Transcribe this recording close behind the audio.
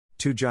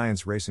Two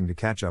giants racing to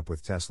catch up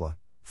with Tesla.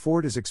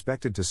 Ford is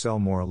expected to sell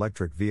more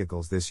electric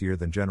vehicles this year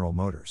than General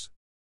Motors.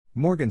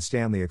 Morgan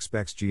Stanley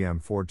expects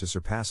GM Ford to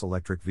surpass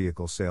electric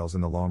vehicle sales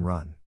in the long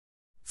run.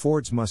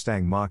 Ford's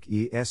Mustang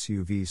Mach-E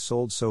SUV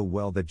sold so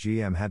well that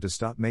GM had to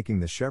stop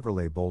making the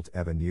Chevrolet Bolt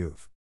EV and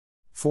UV.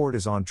 Ford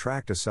is on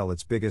track to sell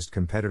its biggest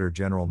competitor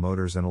General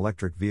Motors and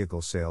electric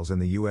vehicle sales in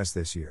the US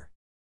this year.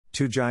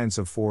 Two giants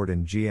of Ford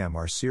and GM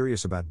are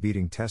serious about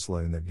beating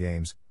Tesla in their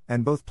games,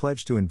 and both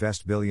pledge to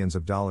invest billions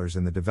of dollars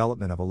in the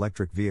development of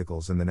electric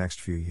vehicles in the next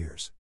few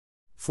years.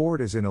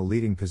 Ford is in a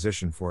leading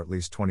position for at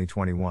least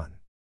 2021.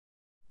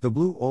 The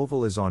Blue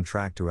Oval is on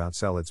track to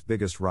outsell its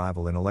biggest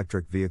rival in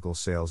electric vehicle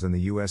sales in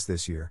the US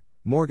this year,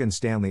 Morgan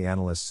Stanley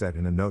analysts said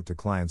in a note to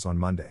clients on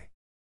Monday.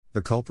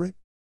 The culprit?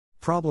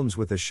 Problems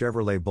with the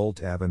Chevrolet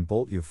Bolt EV and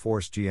Bolt UV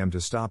forced GM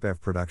to stop EV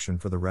production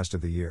for the rest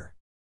of the year.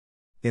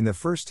 In the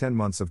first 10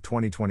 months of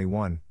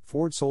 2021,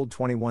 Ford sold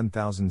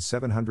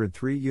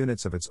 21,703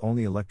 units of its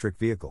only electric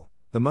vehicle,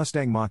 the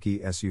Mustang Mach-E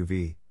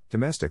SUV,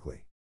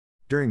 domestically.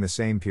 During the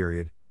same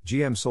period,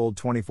 GM sold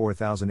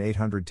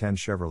 24,810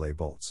 Chevrolet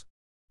Bolts.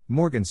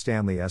 Morgan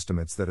Stanley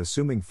estimates that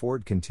assuming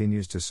Ford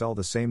continues to sell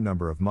the same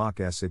number of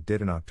Mach-Es it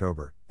did in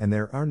October, and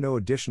there are no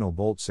additional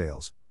Bolt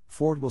sales,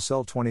 Ford will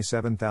sell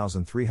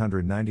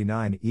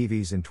 27,399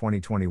 EVs in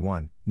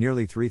 2021,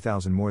 nearly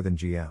 3,000 more than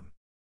GM.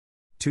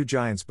 Two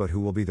giants, but who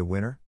will be the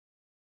winner?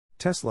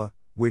 Tesla,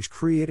 which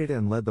created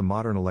and led the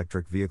modern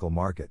electric vehicle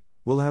market,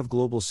 will have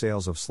global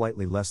sales of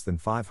slightly less than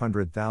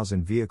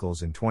 500,000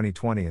 vehicles in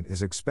 2020 and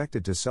is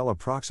expected to sell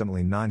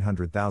approximately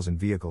 900,000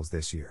 vehicles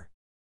this year.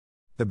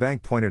 The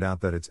bank pointed out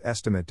that its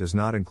estimate does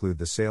not include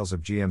the sales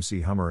of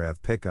GMC Hummer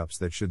EV pickups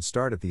that should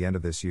start at the end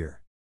of this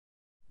year.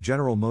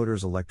 General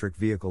Motors' electric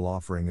vehicle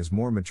offering is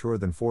more mature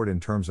than Ford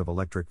in terms of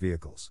electric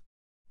vehicles.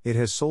 It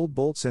has sold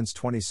Bolt since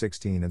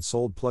 2016 and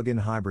sold plug-in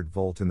hybrid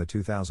Volt in the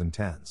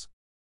 2010s.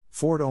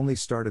 Ford only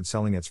started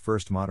selling its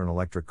first modern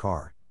electric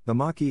car, the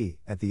Mach-E,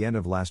 at the end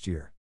of last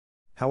year.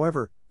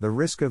 However, the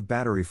risk of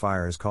battery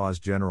fires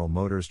caused General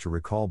Motors to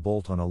recall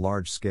Bolt on a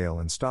large scale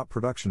and stop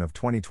production of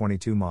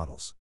 2022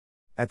 models.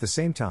 At the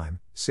same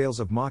time, sales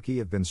of Mach-E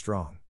have been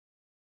strong.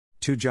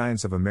 Two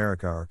giants of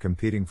America are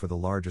competing for the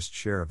largest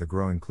share of the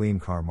growing clean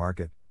car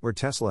market, where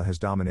Tesla has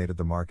dominated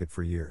the market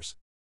for years.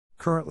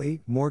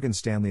 Currently, Morgan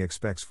Stanley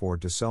expects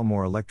Ford to sell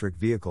more electric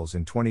vehicles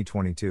in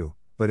 2022,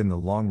 but in the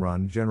long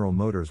run, General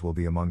Motors will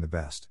be among the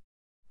best.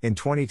 In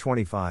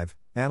 2025,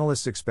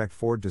 analysts expect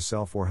Ford to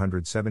sell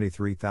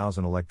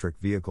 473,000 electric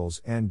vehicles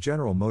and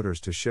General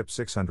Motors to ship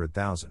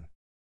 600,000.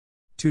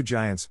 Two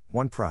giants,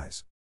 one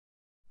prize.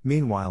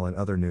 Meanwhile, in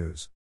other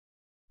news,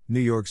 New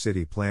York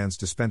City plans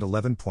to spend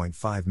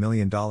 $11.5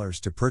 million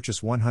to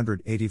purchase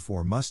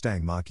 184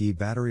 Mustang Mach-E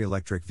battery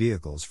electric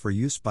vehicles for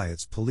use by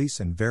its police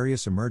and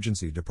various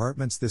emergency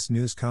departments. This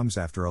news comes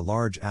after a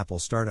large Apple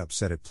startup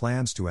said it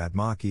plans to add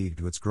Mach-E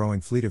to its growing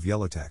fleet of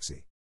yellow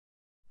taxi.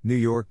 New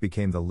York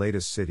became the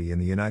latest city in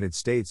the United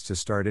States to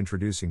start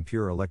introducing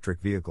pure electric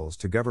vehicles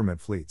to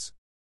government fleets.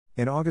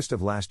 In August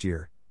of last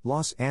year,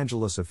 Los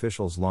Angeles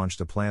officials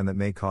launched a plan that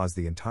may cause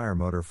the entire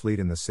motor fleet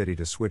in the city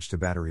to switch to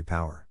battery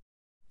power.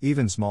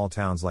 Even small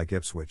towns like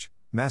Ipswich,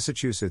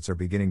 Massachusetts are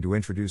beginning to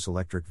introduce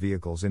electric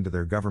vehicles into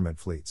their government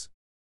fleets.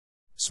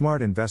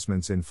 Smart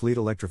investments in fleet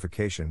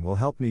electrification will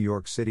help New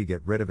York City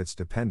get rid of its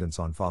dependence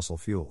on fossil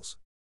fuels.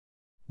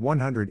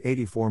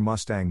 184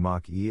 Mustang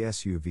Mach-E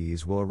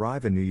SUVs will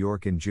arrive in New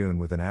York in June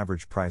with an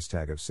average price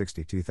tag of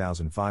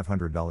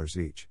 $62,500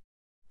 each.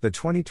 The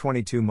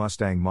 2022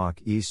 Mustang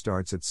Mach-E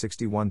starts at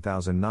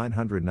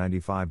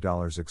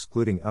 $61,995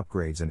 excluding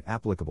upgrades and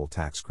applicable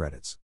tax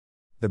credits.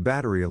 The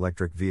battery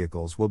electric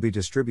vehicles will be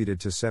distributed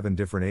to 7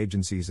 different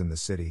agencies in the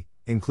city,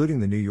 including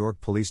the New York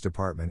Police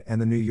Department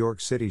and the New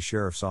York City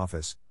Sheriff's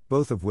Office,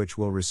 both of which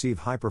will receive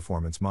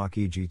high-performance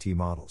Mach-E GT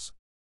models.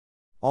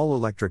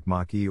 All-electric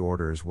Mach-E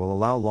orders will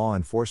allow law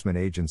enforcement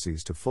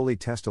agencies to fully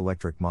test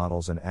electric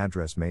models and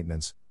address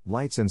maintenance,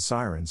 lights and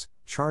sirens,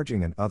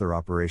 charging and other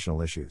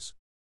operational issues.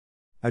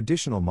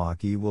 Additional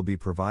Mach-E will be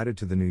provided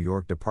to the New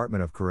York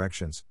Department of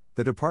Corrections,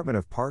 the Department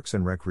of Parks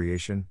and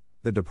Recreation,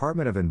 the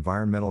Department of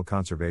Environmental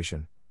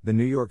Conservation, the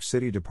New York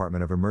City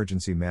Department of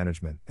Emergency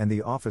Management, and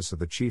the Office of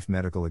the Chief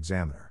Medical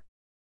Examiner.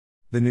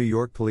 The New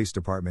York Police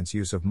Department's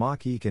use of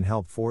Mach-E can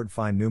help Ford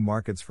find new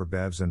markets for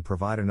BEVs and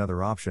provide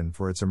another option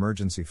for its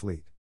emergency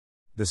fleet.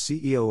 The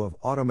CEO of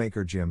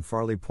automaker Jim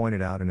Farley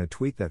pointed out in a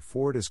tweet that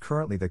Ford is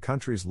currently the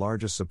country's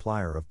largest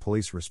supplier of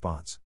police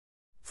response.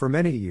 For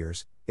many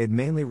years, it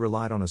mainly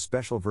relied on a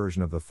special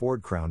version of the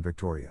Ford Crown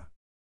Victoria.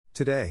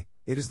 Today,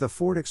 it is the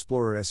Ford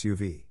Explorer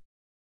SUV.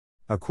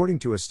 According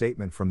to a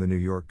statement from the New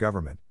York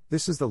government,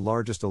 this is the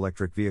largest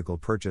electric vehicle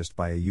purchased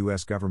by a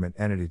U.S. government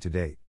entity to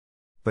date.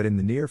 But in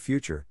the near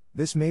future,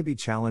 this may be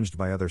challenged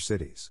by other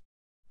cities.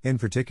 In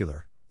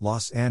particular,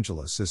 Los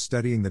Angeles is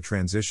studying the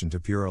transition to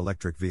pure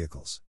electric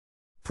vehicles.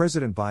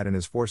 President Biden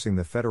is forcing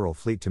the federal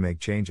fleet to make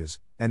changes,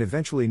 and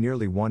eventually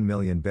nearly 1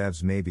 million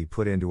BEVs may be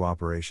put into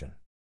operation.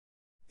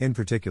 In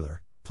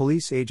particular,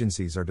 police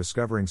agencies are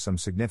discovering some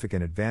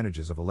significant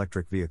advantages of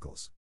electric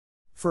vehicles.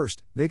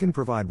 First, they can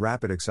provide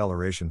rapid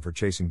acceleration for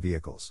chasing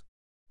vehicles.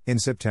 In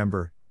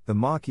September, the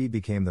Mach-E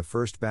became the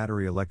first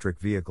battery electric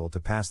vehicle to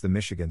pass the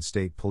Michigan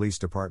State Police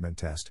Department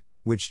test,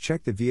 which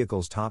checked the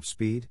vehicle's top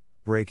speed,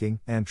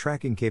 braking, and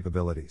tracking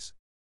capabilities.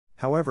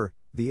 However,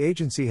 the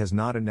agency has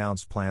not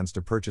announced plans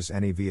to purchase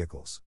any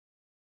vehicles.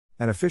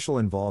 An official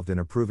involved in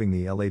approving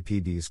the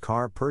LAPD's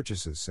car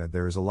purchases said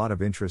there is a lot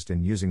of interest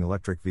in using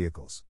electric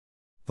vehicles.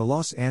 The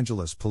Los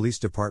Angeles Police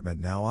Department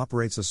now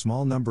operates a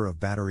small number of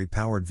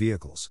battery-powered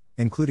vehicles,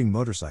 including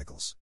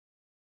motorcycles.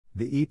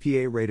 The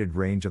EPA-rated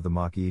range of the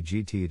Mach-E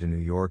GT to New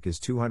York is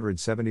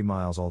 270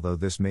 miles, although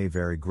this may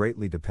vary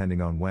greatly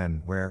depending on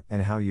when, where,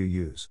 and how you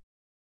use.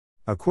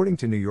 According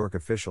to New York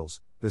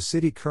officials, the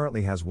city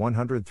currently has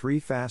 103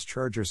 fast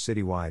chargers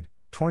citywide,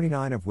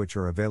 29 of which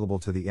are available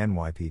to the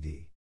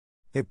NYPD.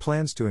 It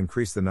plans to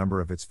increase the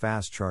number of its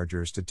fast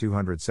chargers to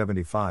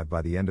 275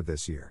 by the end of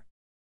this year.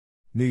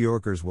 New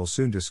Yorkers will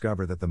soon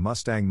discover that the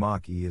Mustang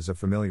Mach-E is a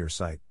familiar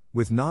sight,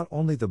 with not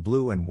only the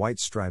blue and white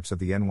stripes of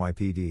the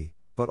NYPD,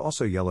 but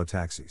also yellow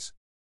taxis.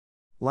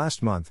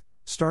 Last month,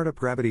 startup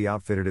Gravity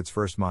outfitted its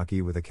first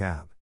Mach-E with a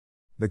cab.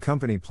 The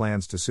company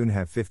plans to soon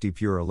have 50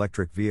 pure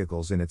electric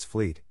vehicles in its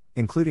fleet,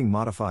 including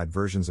modified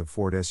versions of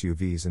Ford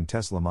SUVs and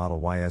Tesla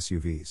Model Y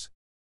SUVs.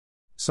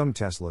 Some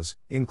Teslas,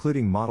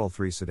 including Model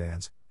 3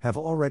 sedans, have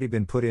already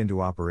been put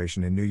into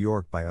operation in New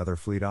York by other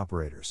fleet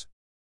operators.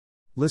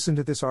 Listen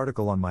to this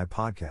article on my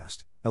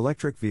podcast,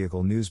 Electric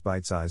Vehicle News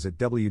Bite Size, at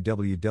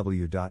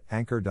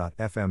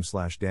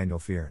www.anchor.fm/Daniel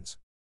Fearns.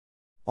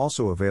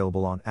 Also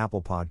available on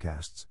Apple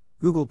Podcasts,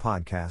 Google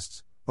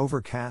Podcasts,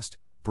 Overcast,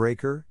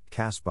 Breaker,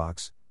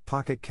 Castbox,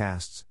 Pocket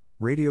Casts,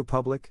 Radio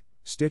Public,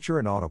 Stitcher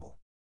and Audible.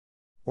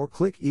 Or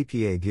click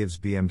EPA gives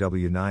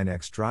BMW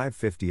 9X Drive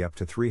 50 up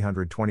to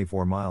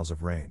 324 miles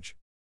of range.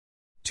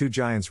 Two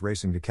giants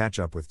racing to catch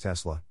up with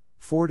Tesla.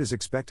 Ford is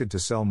expected to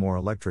sell more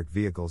electric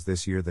vehicles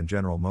this year than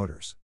General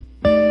Motors.